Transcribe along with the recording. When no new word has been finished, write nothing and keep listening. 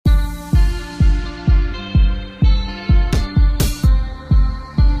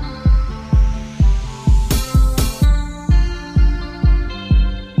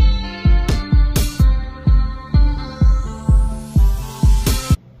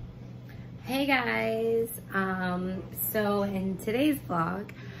Hey guys, so in today's vlog,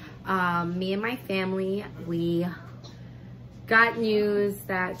 me and my family, we got news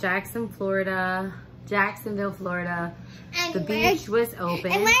that Jacksonville, Florida, the beach was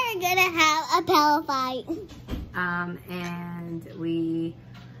open. And we're gonna have a pillow fight. And we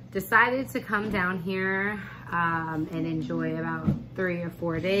decided to come down here and enjoy about 3 or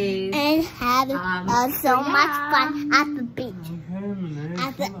 4 days. And have so much fun at the beach.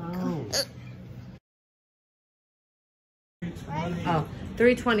 Oh,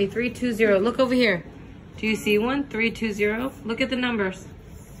 320, 320. Look over here. Do you see one? 320. Look at the numbers.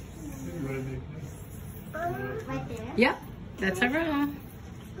 Right there? Yep, that's our room.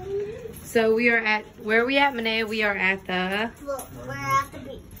 So we are at, where are we at, Monet? We are at the... Look, we're at the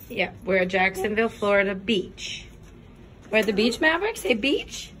beach. Yeah, we're at Jacksonville, Florida beach. We're at the beach, Maverick? Say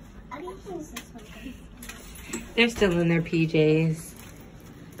beach? I think it's this one. They're still in their PJs.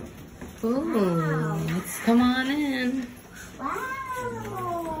 Ooh, let's come on in. Wow.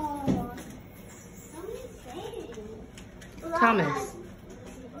 Thomas.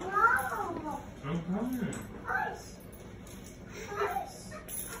 Wow. I'm coming. Nice. Nice.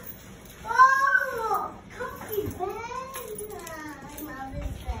 Oh, comfy bed. I love this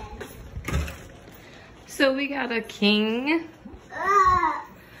bed. So we got a king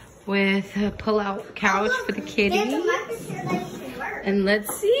with a pull-out couch for the kitty. There's a mattress here that you can work. And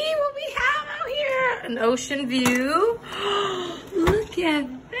let's see what we have out here. An ocean view. Look at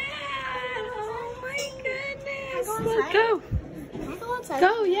that. Oh my goodness. Look, go.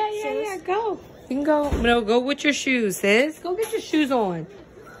 Go, yeah, go. You can go. No, go with your shoes, sis. Go get your shoes on.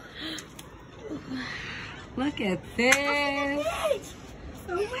 Look at this.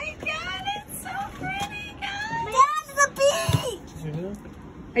 Oh my God, it's so pretty, guys. Down to the beach.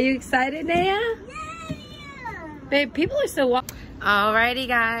 Are you excited, Naya? Yeah. Babe, people are still walking. Alrighty,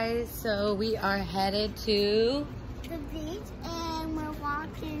 guys. So we are headed to The beach, and we're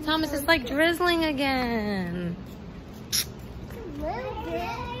walking. Thomas. It's like drizzling again. Little bit.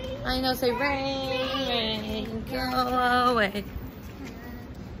 I know. Say rain, rain, go away.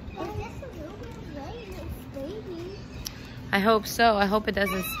 I hope so. I hope it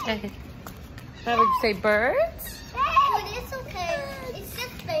doesn't stay. That would say birds? But it's okay. It's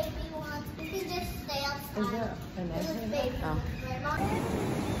just baby ones. We can just stay outside. Is that an It's egg? baby Oh. ones. Right, Mom?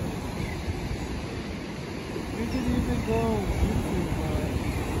 We can even go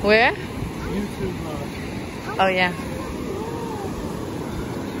YouTube Where? Live. Oh, yeah.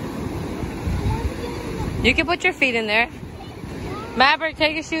 You can put your feet in there. Maverick,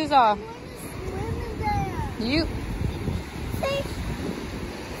 take your shoes off. You. Fish.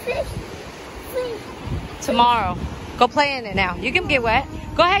 Tomorrow. Go play in it now. You can get wet.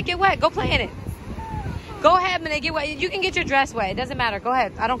 Go ahead, get wet. Go play in it. Go ahead, Minnie, get wet. You can get your dress wet. It doesn't matter. Go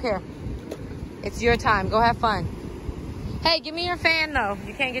ahead. I don't care. It's your time. Go have fun. Hey, give me your fan, though.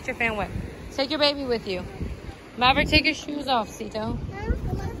 You can't get your fan wet. Take your baby with you. Maverick, take your shoes off, Cito.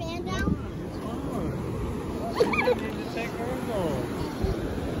 Put my fan down. You need to take hers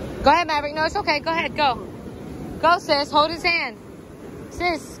off. Go ahead, Maverick. No, it's okay. Go ahead. Go. Go, sis. Hold his hand.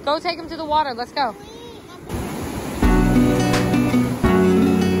 Sis, go take him to the water. Let's go.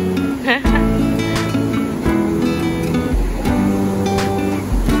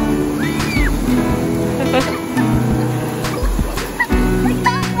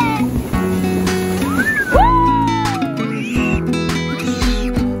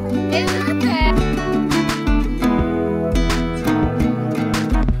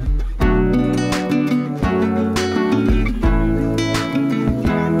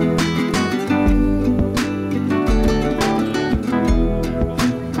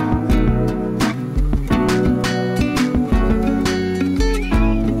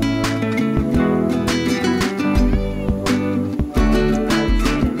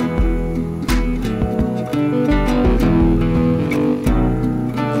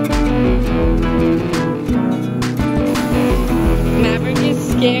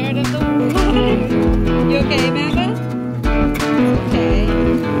 Scared of the water? You okay, Mava? Okay.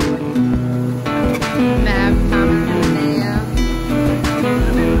 Mav, Thomas, and Naya.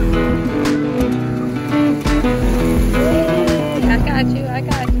 I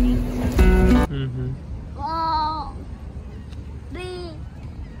got you. Mm-hmm. Oh. Big.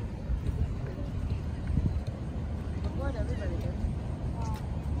 What everybody did.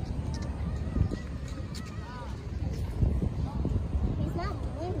 He's not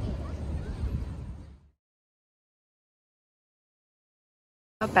doing it.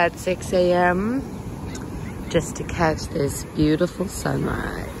 Up at 6 a.m. just to catch this beautiful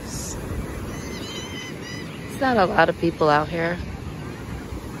sunrise. There's not a lot of people out here.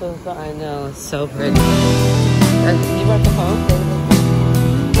 I know, it's so pretty. You brought them home?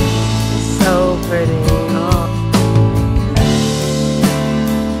 It's so pretty. Oh.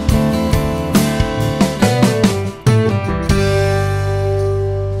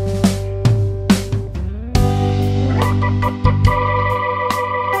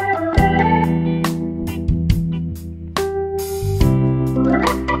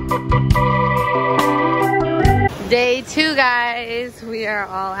 Day 2, guys. We are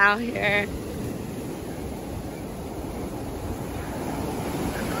all out here.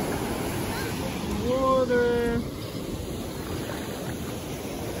 Water.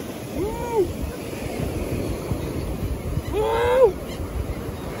 Woo. Woo.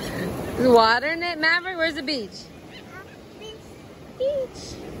 Is water in it, Maverick? Where's the beach?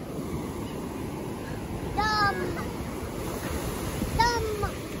 Beach.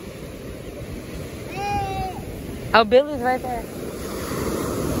 Oh, Billy's right there.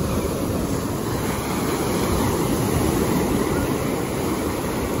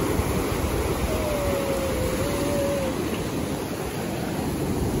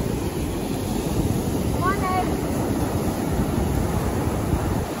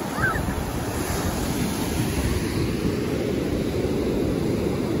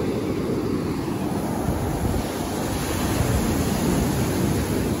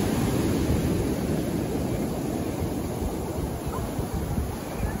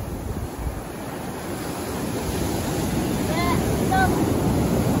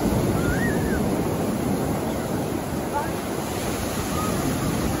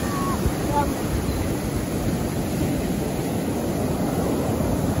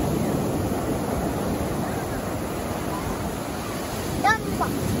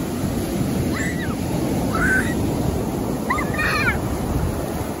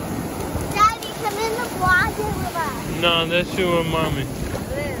 No, that's you and mommy.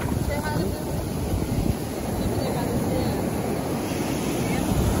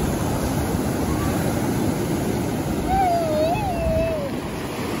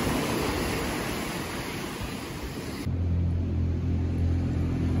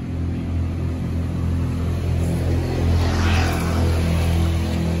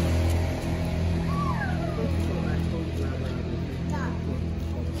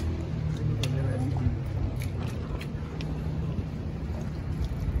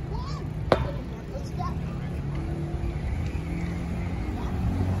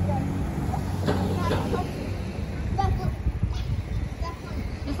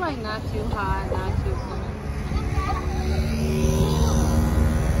 It's like not too hot, not too cold.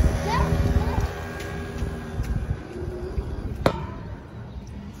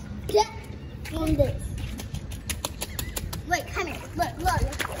 On this. Wait, come here. Look,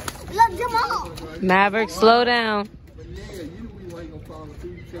 Jamal. Maverick, slow down. But yeah, you know we ain't gonna follow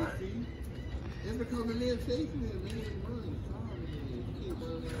through the safety. It's because they live safely, man. Run.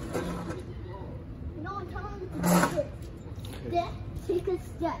 No, I'm telling you. Step, take a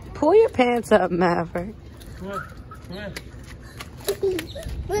step. Pull your pants up, Maverick. Come on.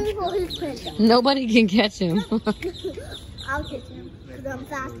 Let me pull his pants up. Nobody can catch him. I'll catch him because I'm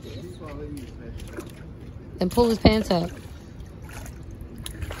fastest. And pull his pants up.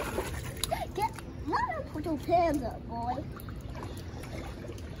 Put your pants up, boy.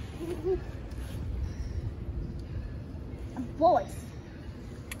 Boys.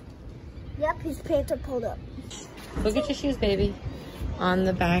 Yep, his pants are pulled up. Look at your shoes, baby. On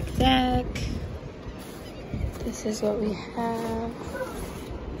the back deck. This is what we have.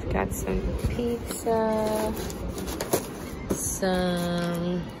 We've got some pizza.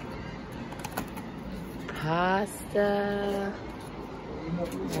 Some pasta.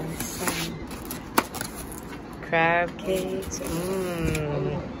 And some crab cakes.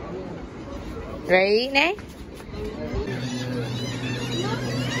 Mmm. Ready to eat, Nate?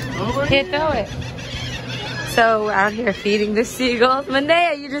 Here, throw it. So we're out here feeding the seagulls.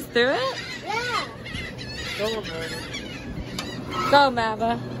 Mandea, you just threw it? Yeah. Go,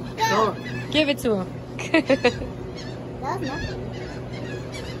 Mava. Go. Give it to him. That's nothing.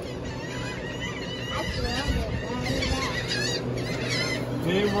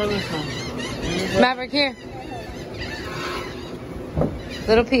 Maverick, here.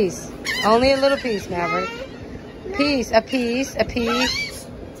 Little piece. Only a little piece, Maverick. Piece, a piece, a piece.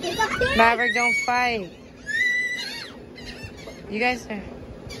 Maverick, don't fight. You guys are...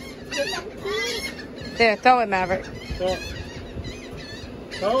 There, throw it, Maverick. Throw it.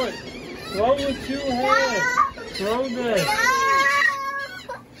 Throw it. Throw what you have. Throw this.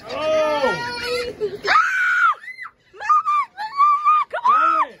 Oh!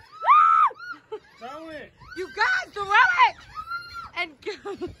 Throw it. You guys, throw it! and go.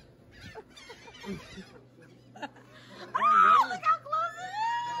 Oh, look how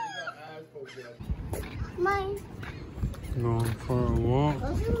close it is! Mine. Going for a walk.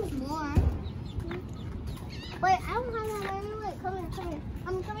 Those are more. Wait, I don't have that. Wait, come here, come here.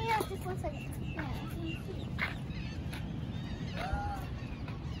 I'm coming here just 1 second. Yeah, I can see.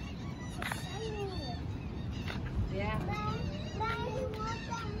 Yeah.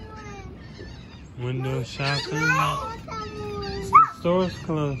 Window shopping. The Store's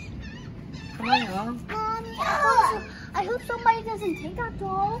closed. Come on, Mom. I hope somebody doesn't take that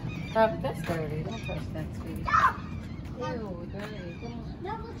doll. That's dirty. Don't touch that, sweetie. Ew, dirty. Come on.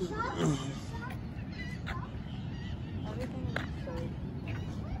 No, it's not. Everything is dirty.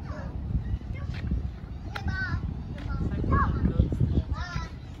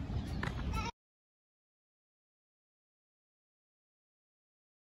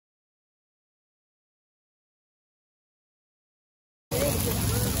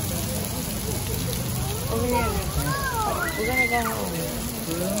 Over here. We're gonna go home.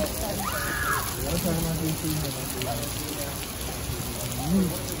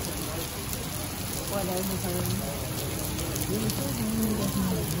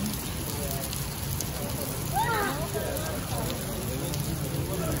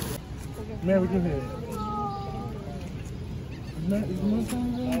 Mary, give it. Is my song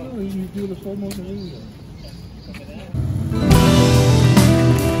going or you do the slow motion video?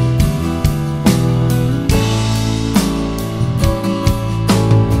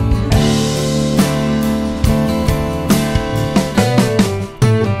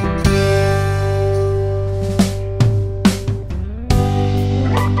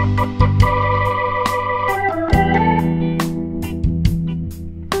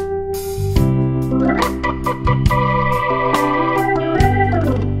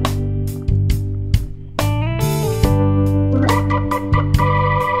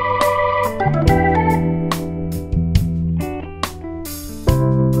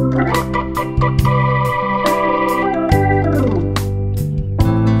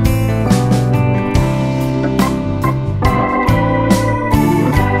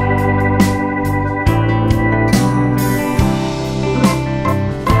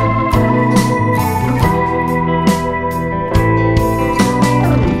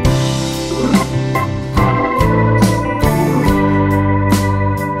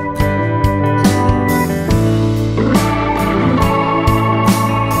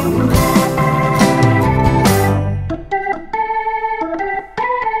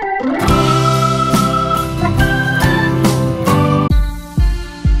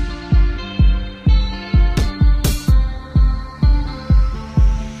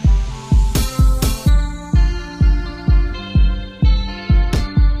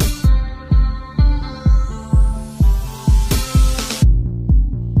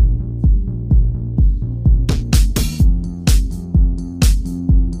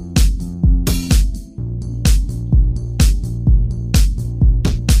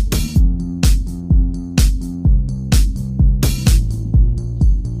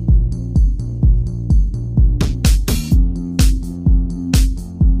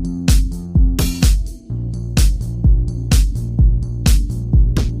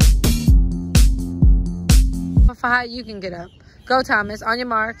 For how you can get up. Go, Thomas. On your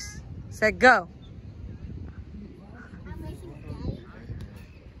marks. Set go. I'm racing with Daddy.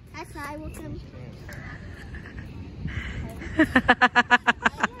 That's why I will come.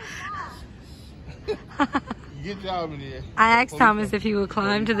 Good job in here. I asked Thomas if he would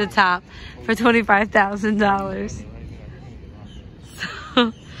climb to the top for $25,000.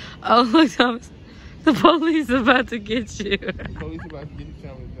 So, oh look, Thomas. The police is about to get you. The police about to get you,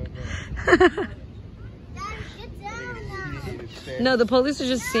 Thomas. No, the police are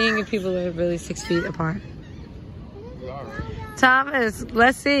just seeing if people are really 6 feet apart. Thomas,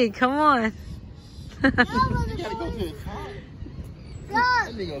 let's see. Come on. You gotta go to the top. That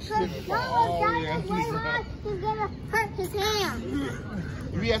nigga slip and fall all the way down to the ground. He's gonna hurt his hand.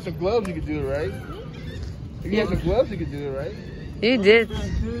 If you had some gloves, you could do it, right? If you had some gloves, you could do it, right? You did.